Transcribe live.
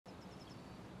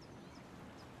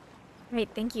Right,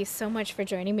 thank you so much for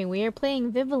joining me. We are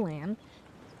playing Vivaland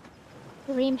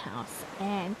Dream House,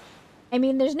 and I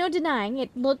mean, there's no denying it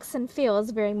looks and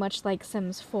feels very much like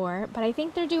Sims 4, but I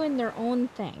think they're doing their own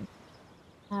thing.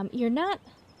 You're not,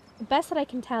 the best that I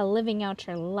can tell, living out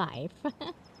your life.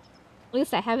 At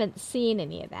least I haven't seen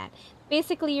any of that.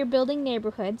 Basically, you're building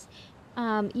neighborhoods.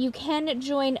 You can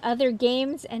join other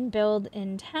games and build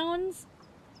in towns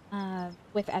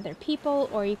with other people,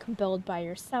 or you can build by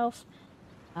yourself.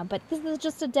 But this is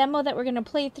just a demo that we're going to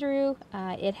play through.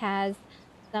 It has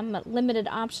some limited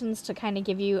options to kind of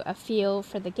give you a feel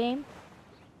for the game,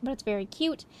 but it's very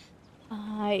cute.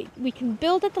 We can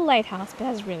build at the lighthouse, but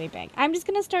that's really big. I'm just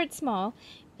going to start small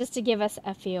just to give us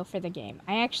a feel for the game.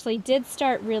 I actually did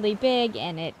start really big,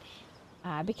 and it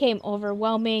became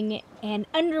overwhelming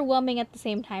and underwhelming at the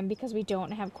same time because we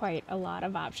don't have quite a lot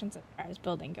of options as far as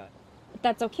building goes. But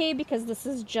that's okay because this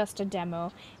is just a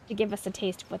demo to give us a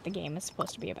taste of what the game is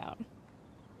supposed to be about.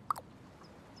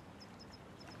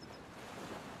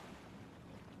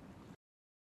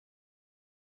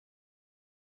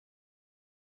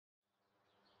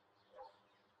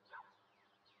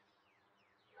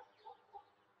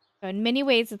 So in many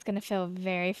ways, it's going to feel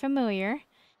very familiar,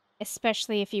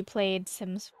 especially if you played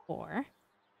Sims 4,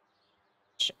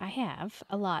 which I have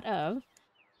a lot of.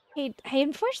 I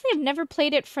unfortunately have never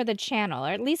played it for the channel,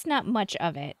 or at least not much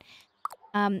of it.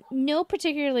 No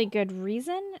particularly good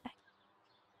reason.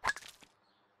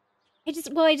 I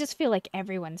just feel like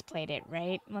everyone's played it,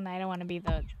 right? When I don't want to be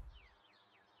the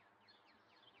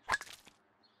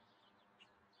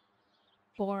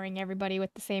boring everybody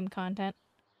with the same content.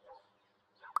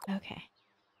 Okay.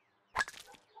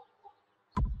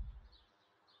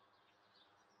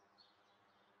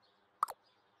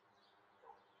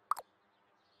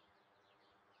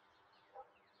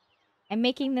 I'm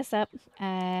making this up.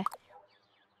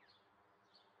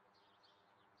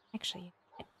 Actually,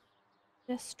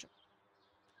 destroy,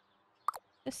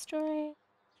 destroy,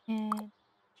 and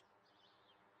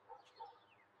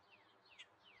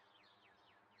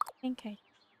I think I.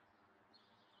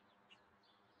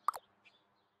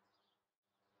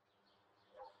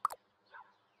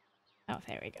 Oh,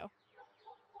 there we go. I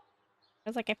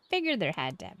was like, I figured there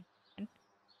had to have been.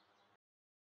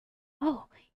 Oh,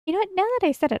 you know what? Now that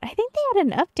I said it, I think they had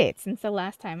an update since the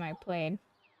last time I played.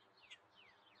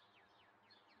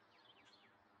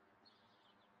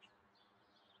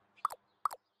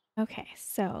 Okay,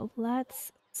 so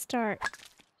let's start.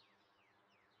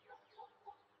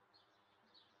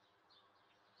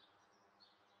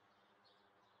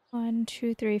 1,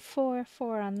 2, 3, 4.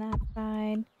 4 on that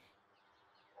side.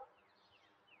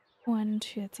 1,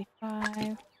 2, let's see,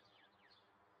 5.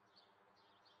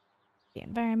 The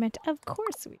environment, of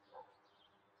course we.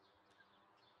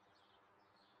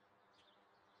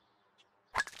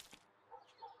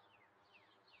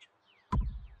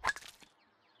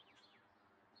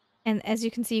 And as you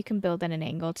can see, you can build at an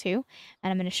angle too. And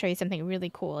I'm going to show you something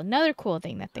really cool. Another cool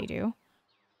thing that they do.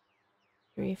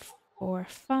 3, 4,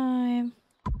 5.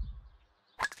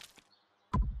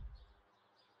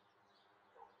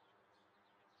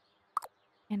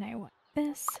 And I want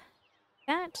this,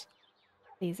 that,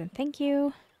 please and thank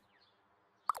you.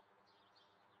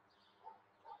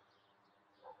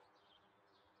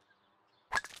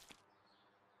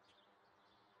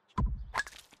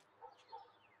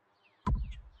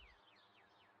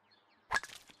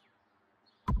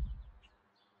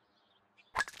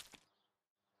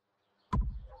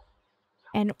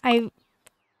 And I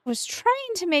was trying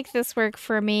to make this work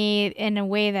for me in a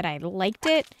way that I liked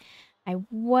it. I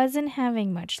wasn't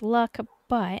having much luck,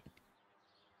 but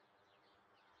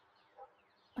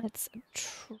let's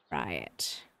try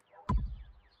it.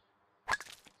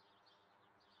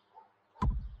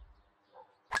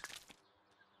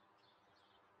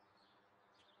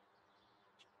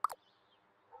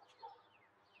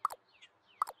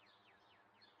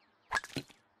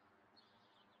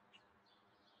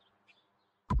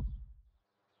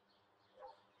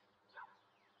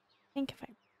 I think if I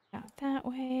put it out that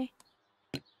way.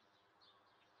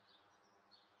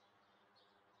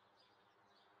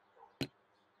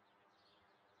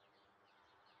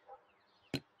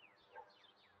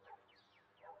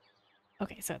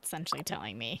 Okay, so it's essentially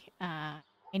telling me, I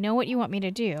know what you want me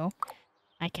to do.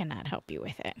 I cannot help you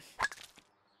with it.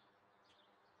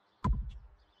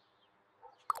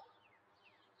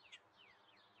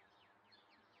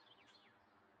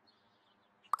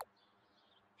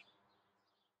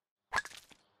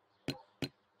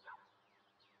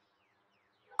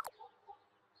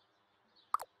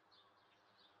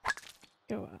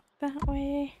 Go out that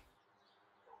way.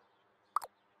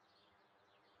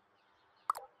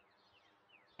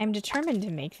 I'm determined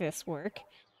to make this work.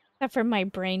 Except for my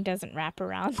brain doesn't wrap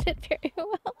around it very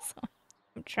well, so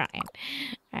I'm trying.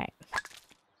 Alright.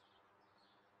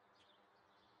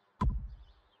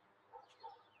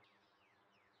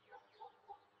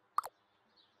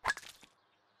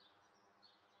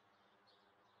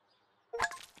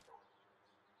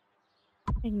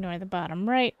 Ignore the bottom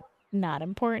right. Not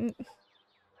important.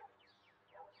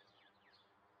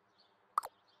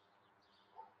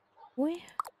 Where?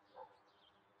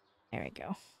 There we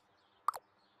go.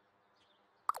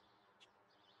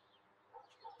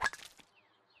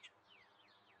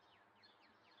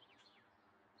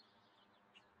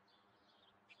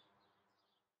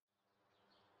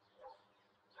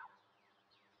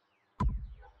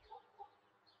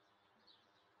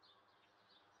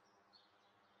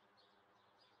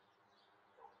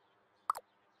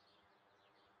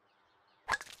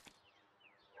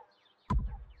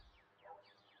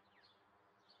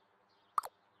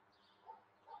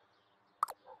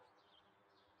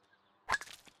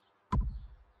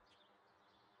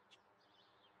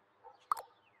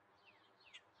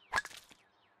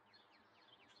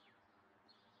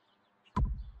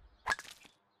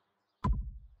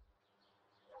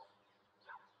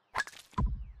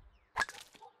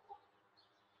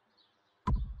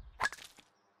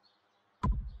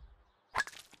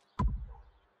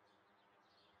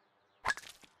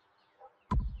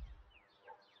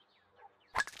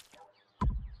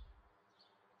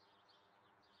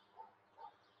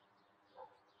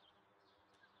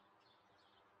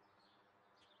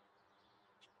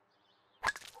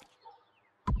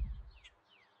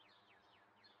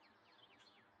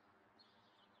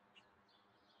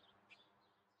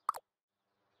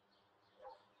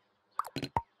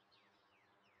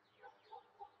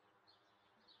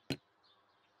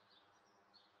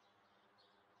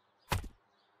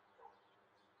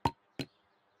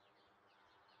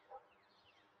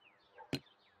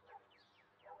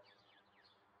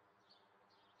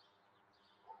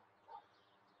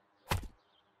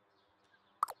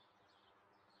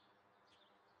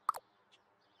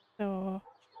 So,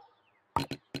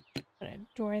 put a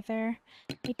door there.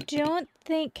 I don't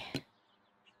think...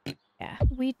 Yeah,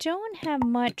 we don't have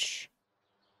much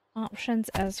options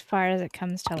as far as it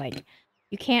comes to, like,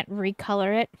 you can't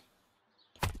recolor it.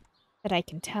 That I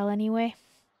can tell anyway.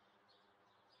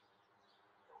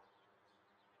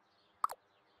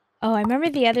 Oh, I remember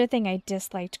the other thing I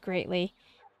disliked greatly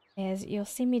is, you'll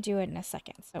see me do it in a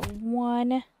second. So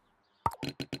one,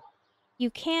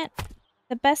 you can't,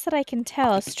 the best that I can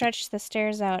tell is stretch the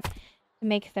stairs out to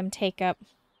make them take up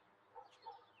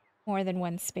more than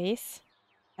one space.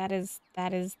 That is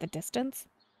the distance.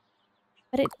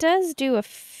 But it does do a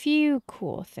few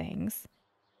cool things.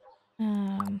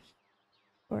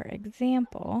 For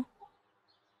example,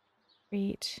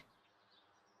 create,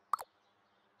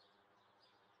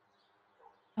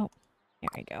 oh, here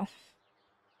we go.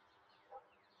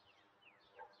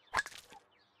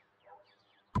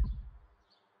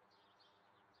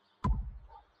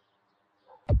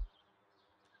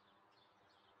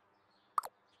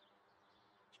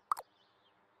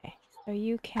 Okay, so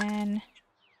you can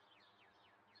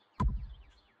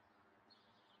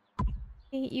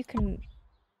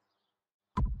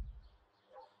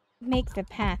make the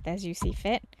path as you see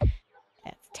fit.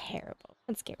 That's terrible.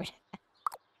 Let's get rid of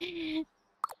that.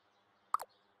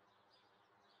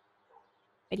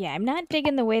 But yeah, I'm not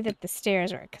digging the way that the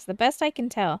stairs are, because the best I can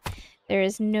tell, there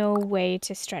is no way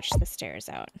to stretch the stairs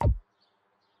out.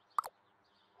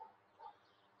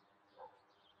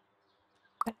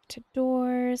 Back to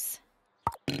doors.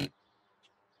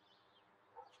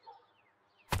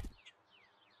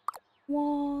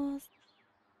 Walls.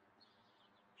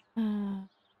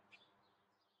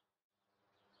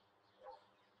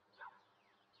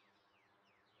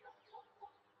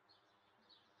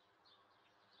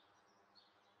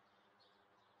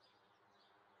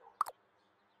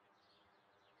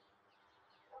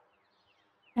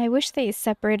 I wish they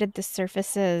separated the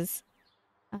surfaces.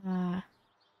 And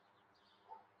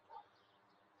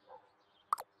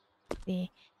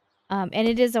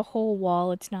it is a whole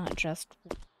wall, it's not just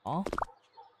wall.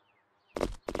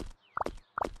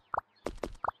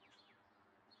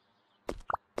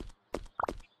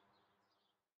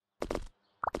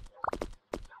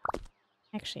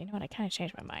 Actually, you know what? I kind of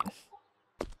changed my mind.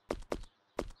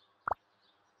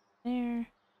 There.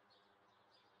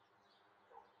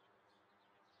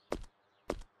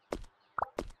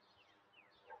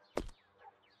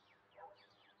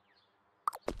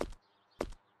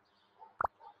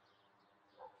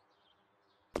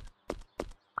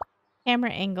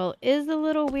 Camera angle is a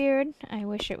little weird. I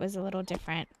wish it was a little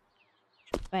different.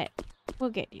 But We'll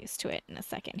get used to it in a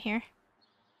second here.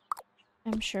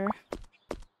 I'm sure.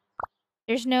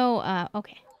 There's no,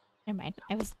 okay. Never mind.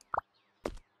 I was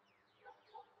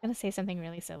gonna say something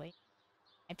really silly.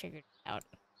 I figured it out.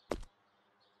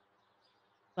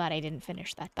 But I didn't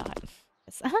finish that thought.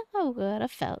 I would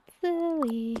have felt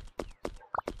silly.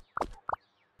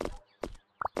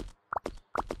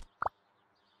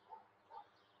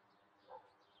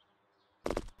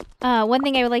 One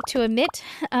thing I would like to admit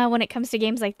when it comes to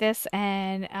games like this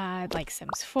and like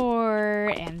Sims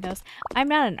 4 and those, I'm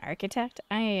not an architect.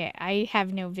 I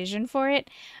have no vision for it.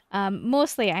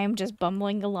 Mostly I am just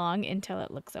bumbling along until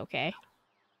it looks okay.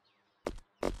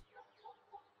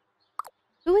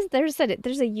 There's a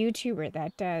YouTuber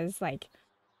that does like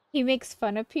he makes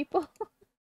fun of people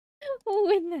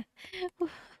when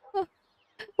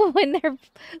when they're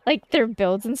like their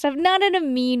builds and stuff, not in a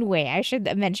mean way. I should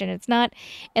mention it's not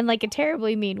in like a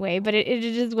terribly mean way, but it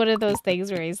is one of those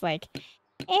things where he's like,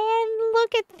 and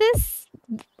look at this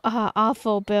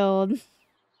awful build.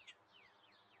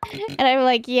 And I'm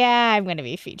like, yeah, I'm gonna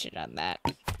be featured on that.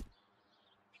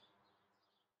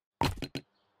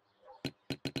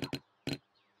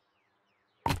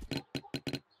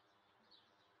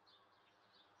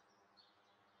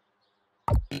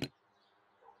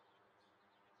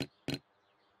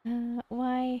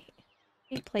 Why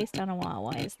be placed on a wall?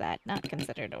 Why is that not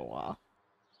considered a wall?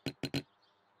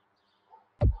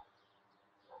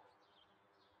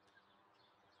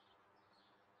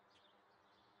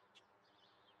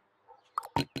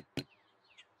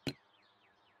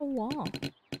 A wall.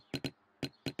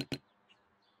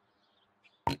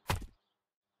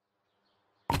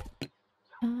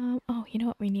 Oh, you know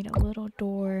what? We need a little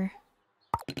door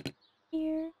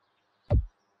here.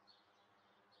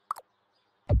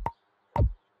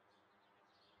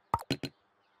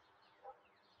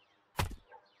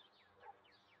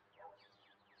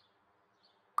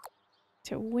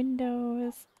 To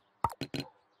windows.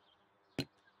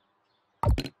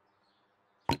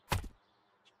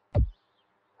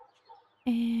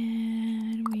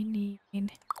 And we need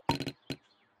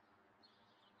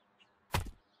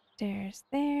stairs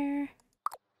there.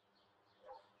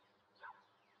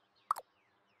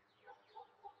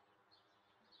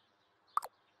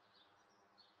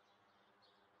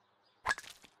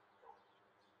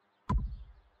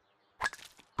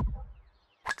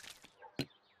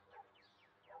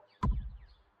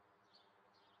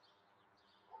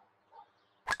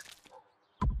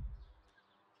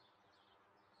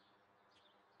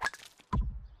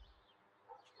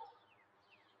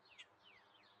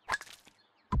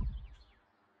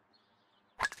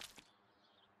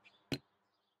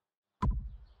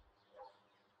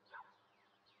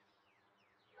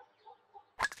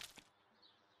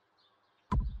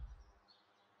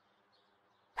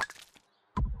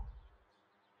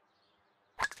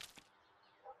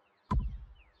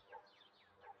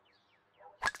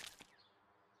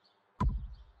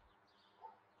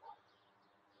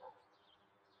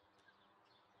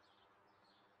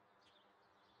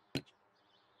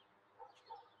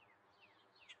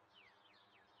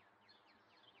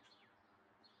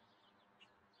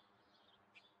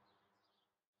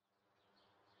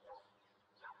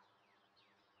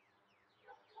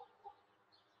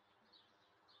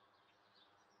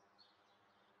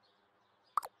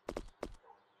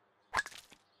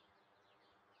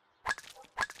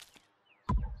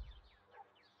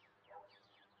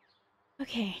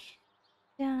 Okay,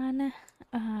 done.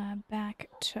 Back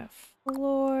to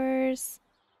floors,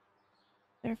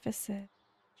 surfaces.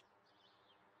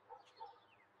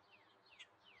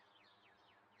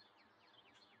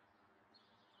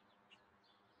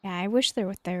 Yeah, I wish there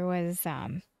was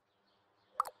some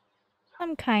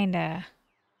kind of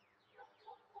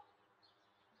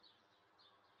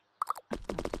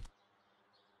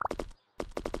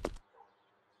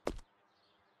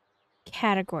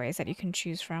categories that you can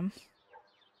choose from.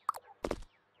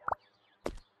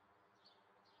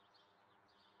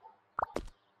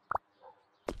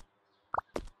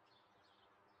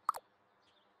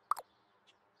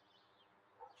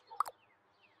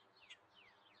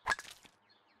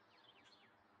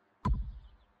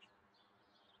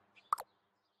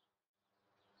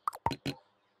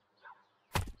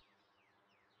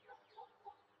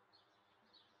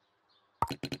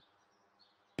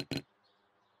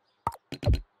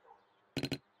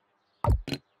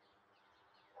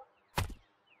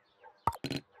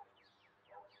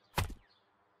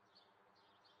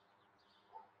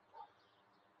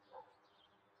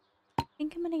 I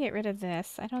think I'm gonna get rid of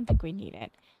this. I don't think we need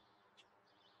it.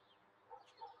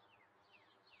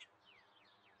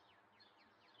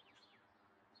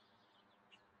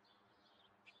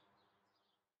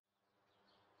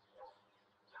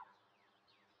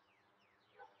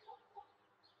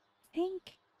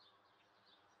 think.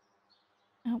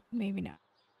 Oh, maybe not.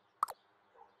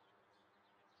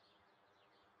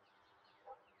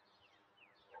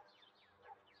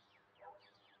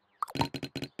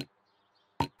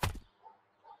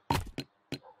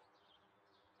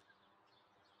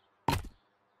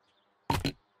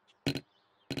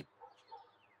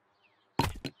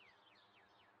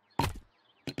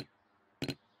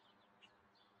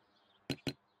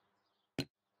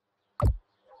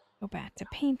 Go back to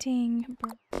painting.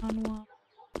 Brown wall.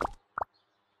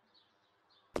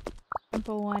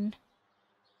 Simple one.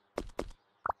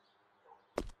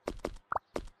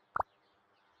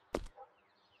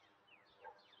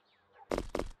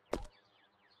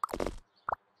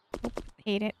 Oh,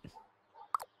 hate it.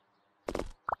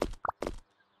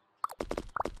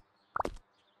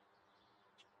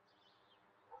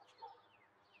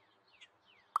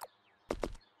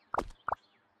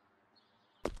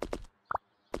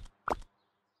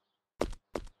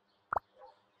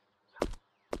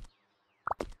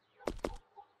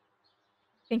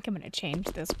 I think I'm going to change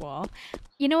this wall.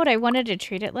 You know what? I wanted to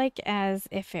treat it like as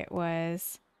if it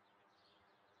was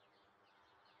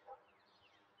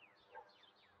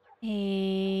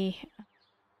a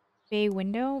bay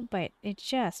window, but it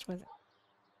just was.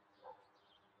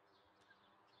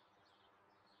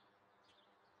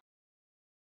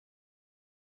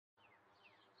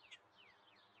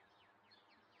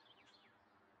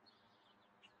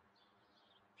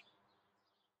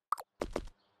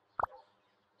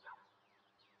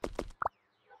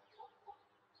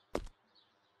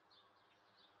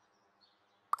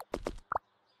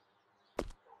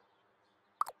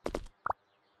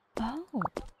 Oh.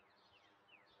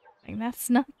 Like, that's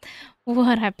not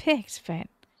what I picked, but.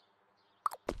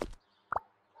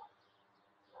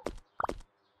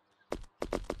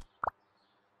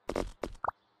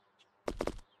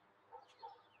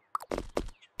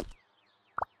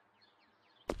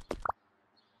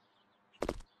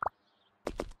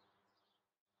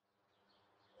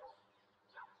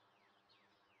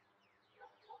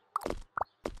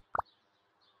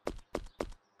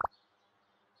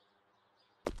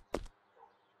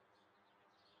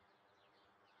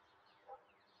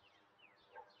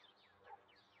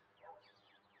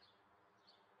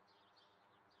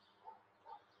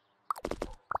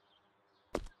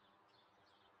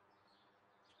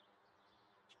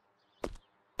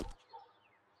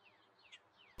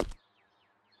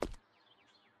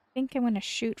 I think I'm going to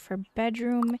shoot for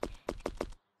bedroom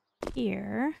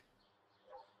here.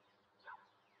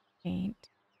 Paint.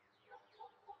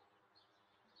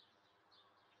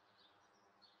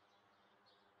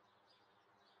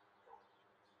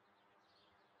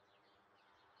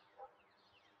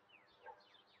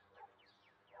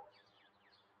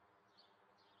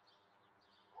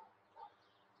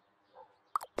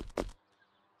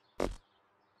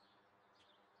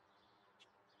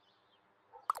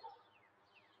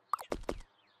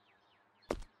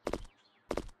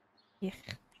 Yeah.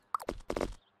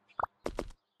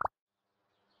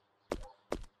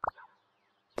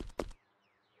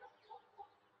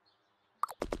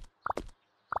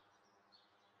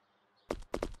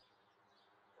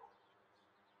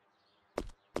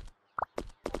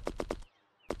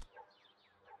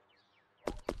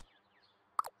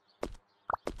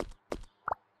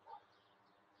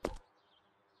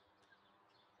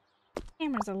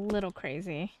 Camera's a little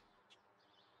crazy.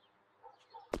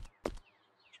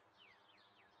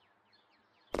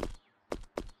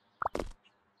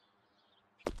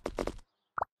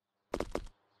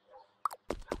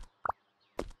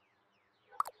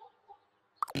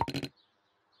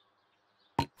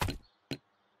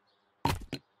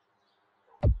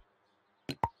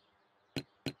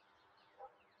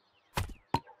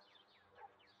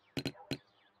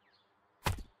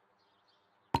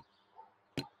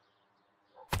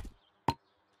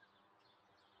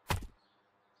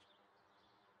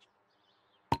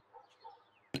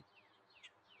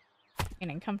 An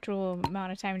uncomfortable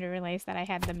amount of time to realize that I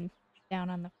had them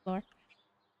down on the floor.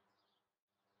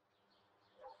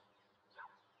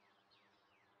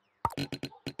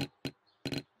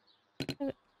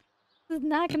 This is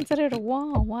not considered a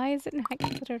wall. Why is it not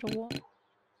considered a wall?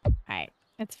 Alright,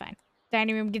 it's fine.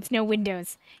 Dining room gets no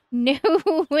windows. No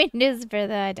windows for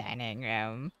the dining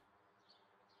room.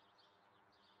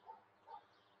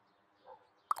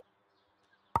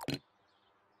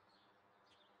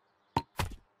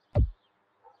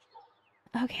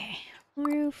 Okay,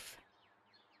 roof.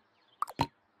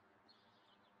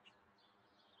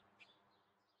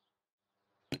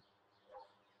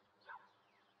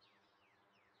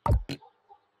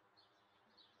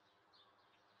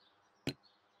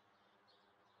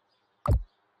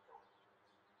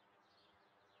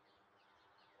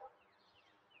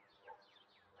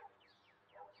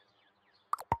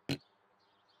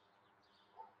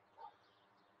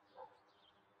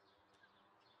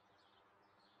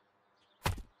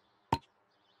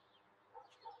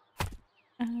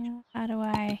 How do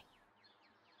I...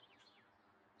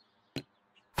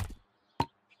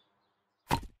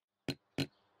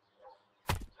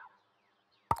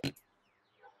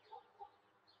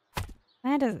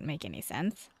 That doesn't make any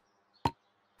sense.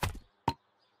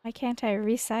 Why can't I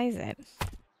resize it?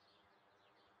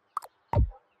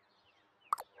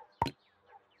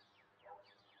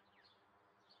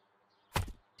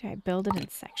 Do I build it in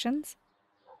sections?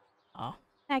 Oh,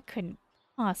 that couldn't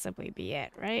possibly be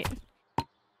it, right?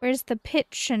 Where's the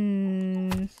pitch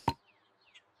and...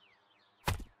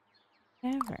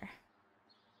 whatever.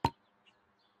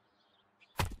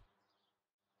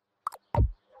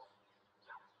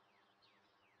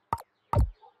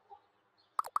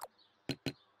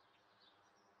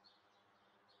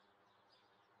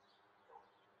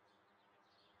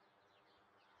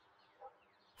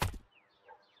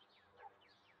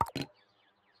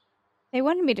 They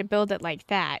wanted me to build it like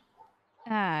that.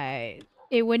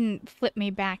 It wouldn't flip me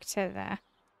back to the...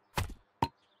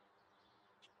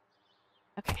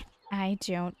 Okay, I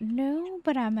don't know,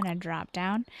 but I'm gonna drop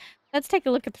down. Let's take a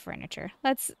look at the furniture.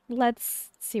 Let's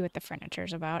see what the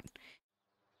furniture's about.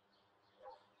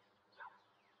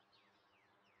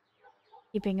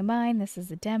 Keeping in mind, this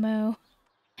is a demo.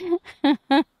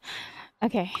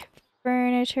 Okay,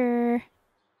 furniture,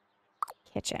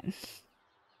 kitchen.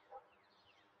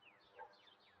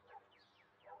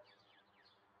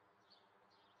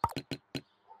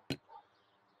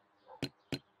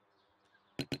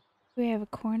 Do we have a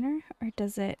corner, or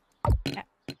does it... yeah.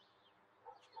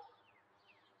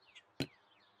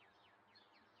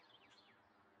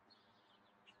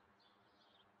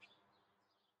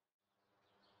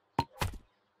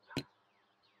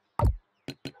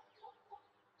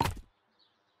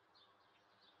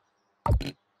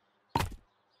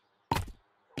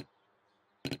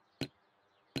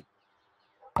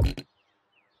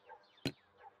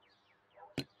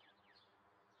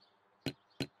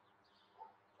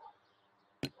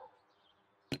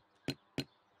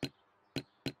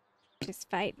 Just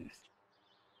fighting.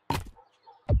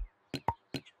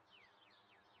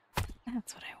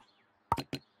 That's what I want.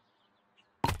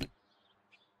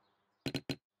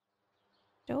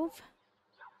 Stove?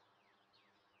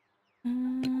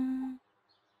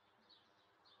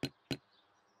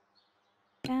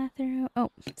 Bathroom.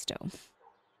 Oh, stove.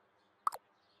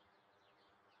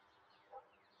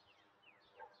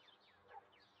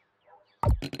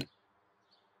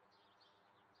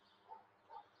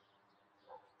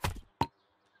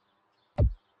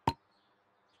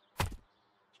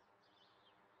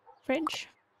 Fridge.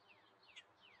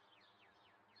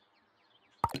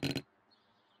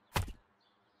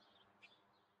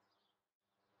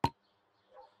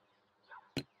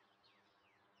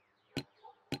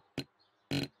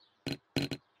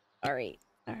 Alright.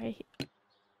 Alright.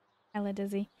 Hella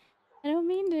dizzy. I don't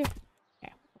mean to.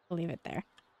 Okay, we'll leave it there.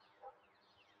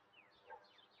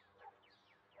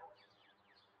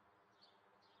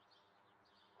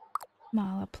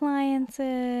 Small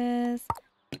appliances.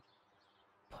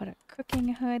 Put a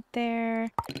cooking hood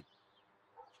there.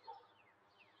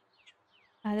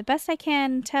 The best I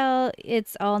can tell,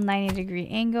 it's all 90-degree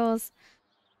angles.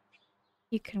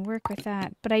 You can work with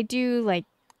that. But I do like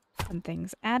some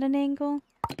things at an angle.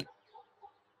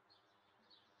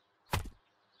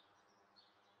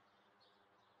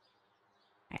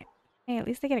 Alright. Hey, at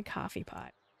least I get a coffee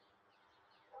pot.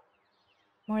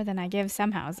 More than I give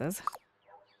some houses.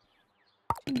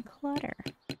 And clutter.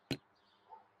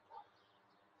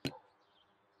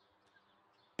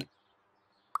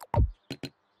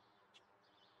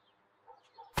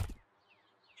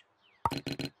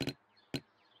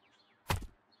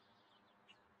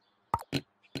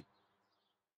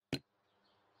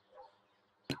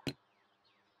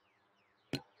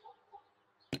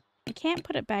 I can't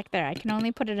put it back there. I can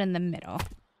only put it in the middle,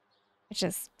 which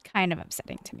is kind of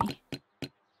upsetting to me.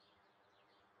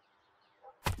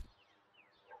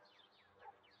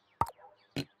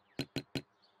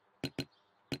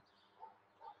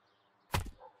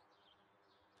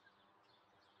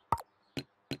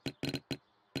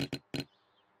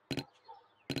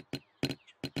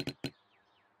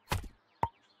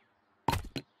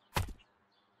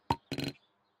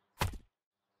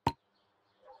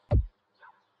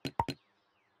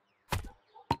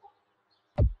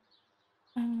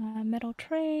 Metal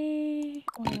tray,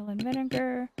 oil and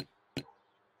vinegar.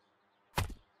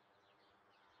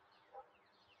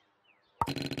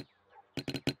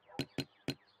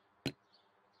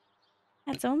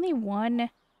 That's only one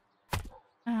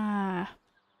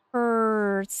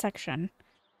per section,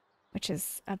 which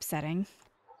is upsetting.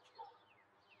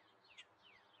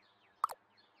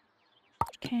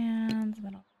 Cans,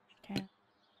 metal cans.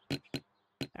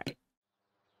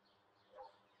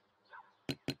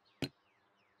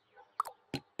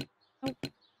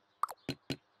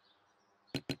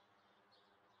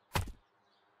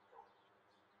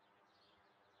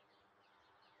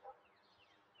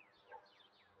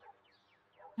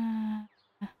 Uh,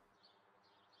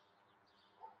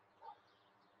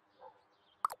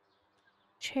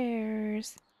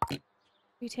 chairs.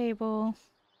 Tea table.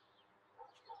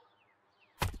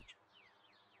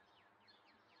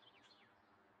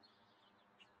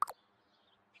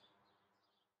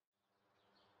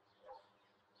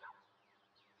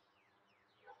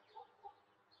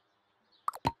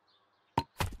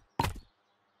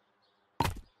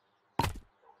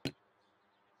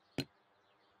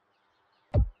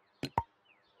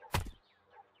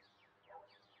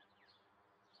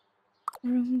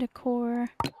 Room decor.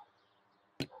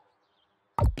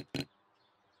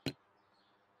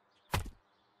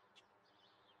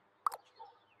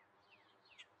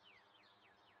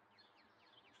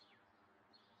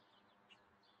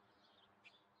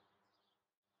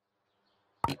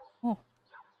 Oh,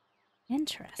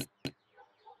 interesting.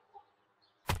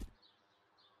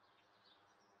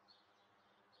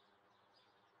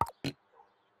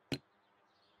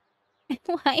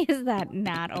 Why is that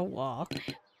not a wall?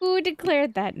 Who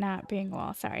declared that not being a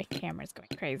wall? Sorry, camera's going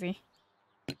crazy.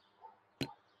 I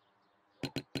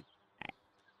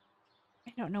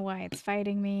don't know why it's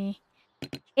fighting me.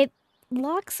 It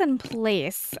locks in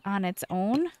place on its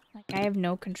own. Like, I have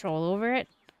no control over it.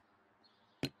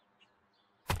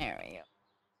 There we go.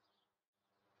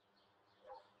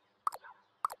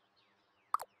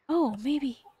 Oh,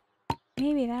 maybe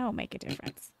that'll make a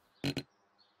difference.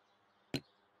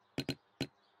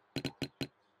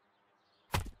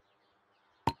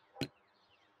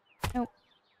 Nope.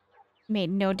 Made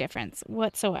no difference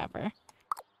whatsoever.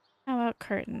 How about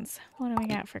curtains? What do we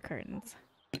got for curtains?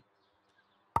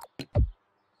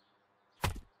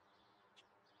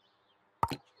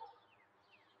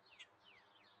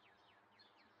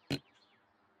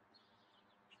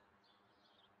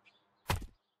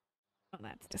 Oh,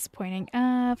 that's disappointing.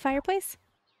 Fireplace?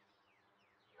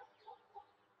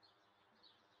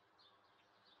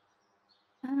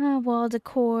 Wall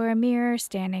decor, mirror,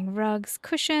 standing rugs,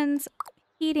 cushions,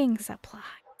 heating supplies.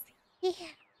 Yeah.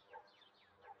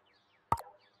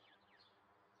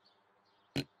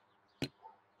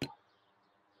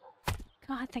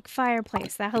 Gothic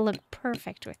fireplace. That'll look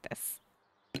perfect with this.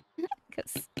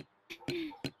 Because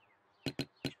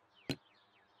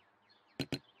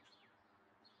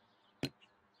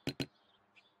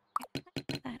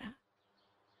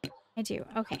I do.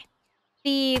 Okay.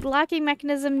 The locking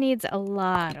mechanism needs a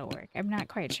lot of work. I'm not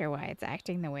quite sure why it's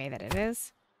acting the way that it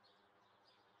is.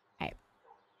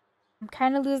 I'm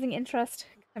kind of losing interest.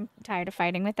 I'm tired of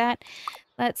fighting with that.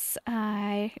 Let's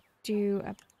do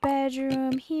a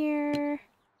bedroom here.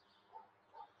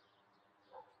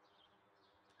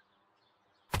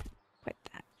 Put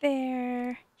that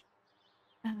there.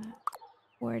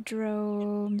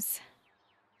 Wardrobes.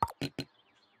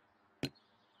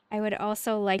 I would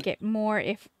also like it more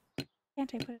if...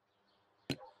 Can't I put it...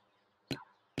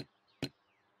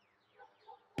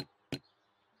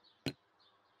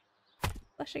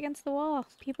 Flush against the wall,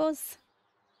 peoples.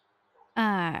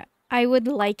 I would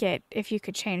like it if you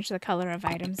could change the color of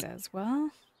items as well.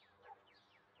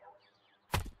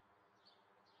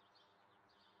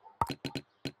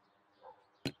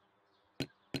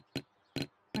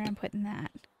 Where I'm putting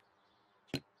that.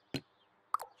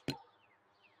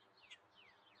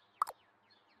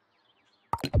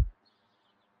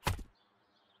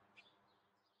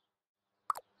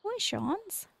 Boy,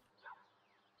 Sean's.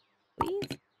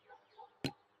 Please.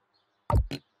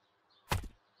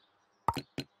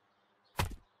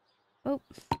 Oh.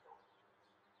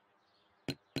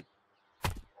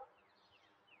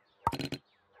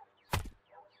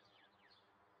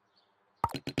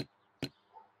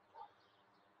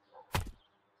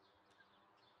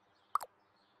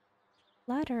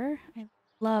 Clutter. I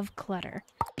love clutter.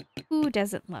 Who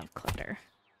doesn't love clutter?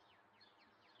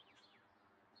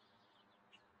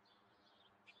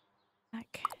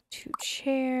 Back 2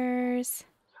 chairs.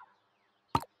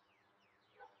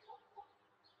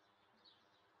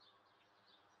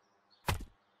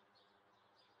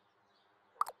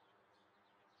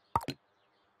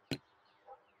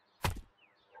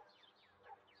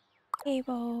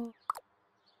 Table.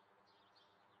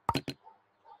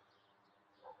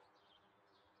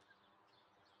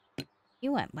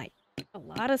 You want like a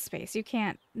lot of space. You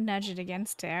can't nudge it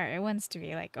against there. It wants to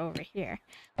be like over here.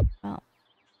 Well,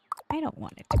 I don't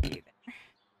want it to be there.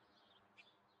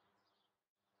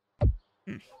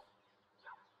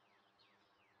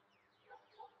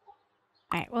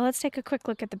 Alright, well, let's take a quick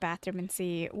look at the bathroom and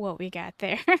see what we got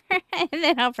there. And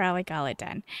then I'll probably call it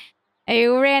done. I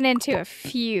ran into a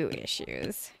few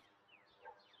issues.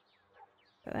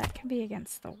 So that can be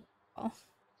against the wall.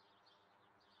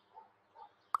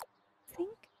 I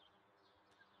think.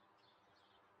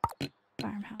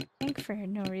 farmhouse thing for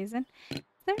no reason. Is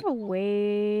there a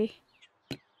way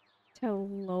to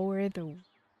lower the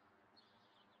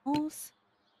walls?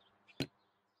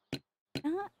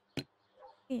 Not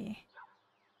see.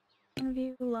 One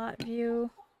view, lot view.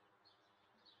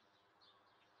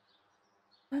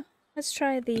 Well, let's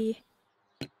try the.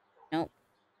 Nope.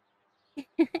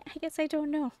 I guess I don't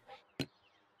know.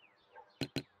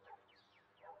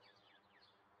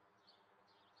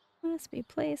 Must be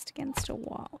placed against a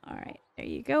wall. All right, there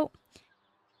you go.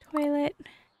 Toilet.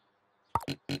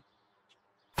 There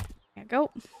you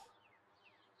go.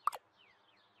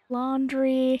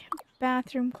 Laundry,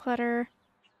 bathroom clutter.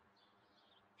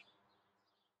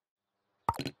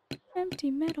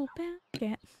 Empty metal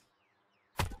basket.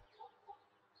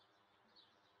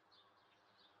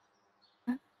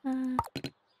 Uh,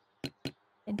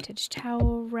 vintage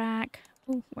towel rack.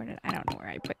 Ooh, I don't know where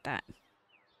I put that.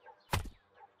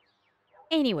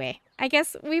 Anyway, I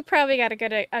guess we probably got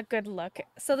a good look.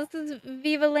 So this is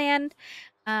Vivaland.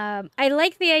 I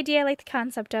like the idea, I like the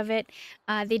concept of it.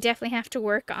 They definitely have to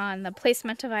work on the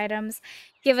placement of items,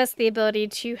 give us the ability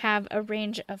to have a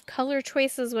range of color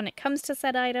choices when it comes to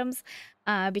said items,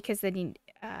 because then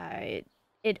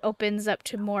it opens up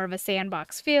to more of a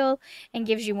sandbox feel and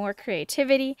gives you more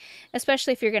creativity,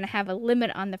 especially if you're going to have a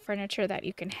limit on the furniture that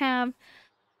you can have.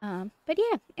 But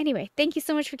yeah, anyway, thank you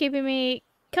so much for keeping me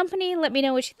company. Let me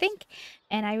know what you think,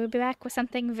 and I will be back with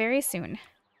something very soon.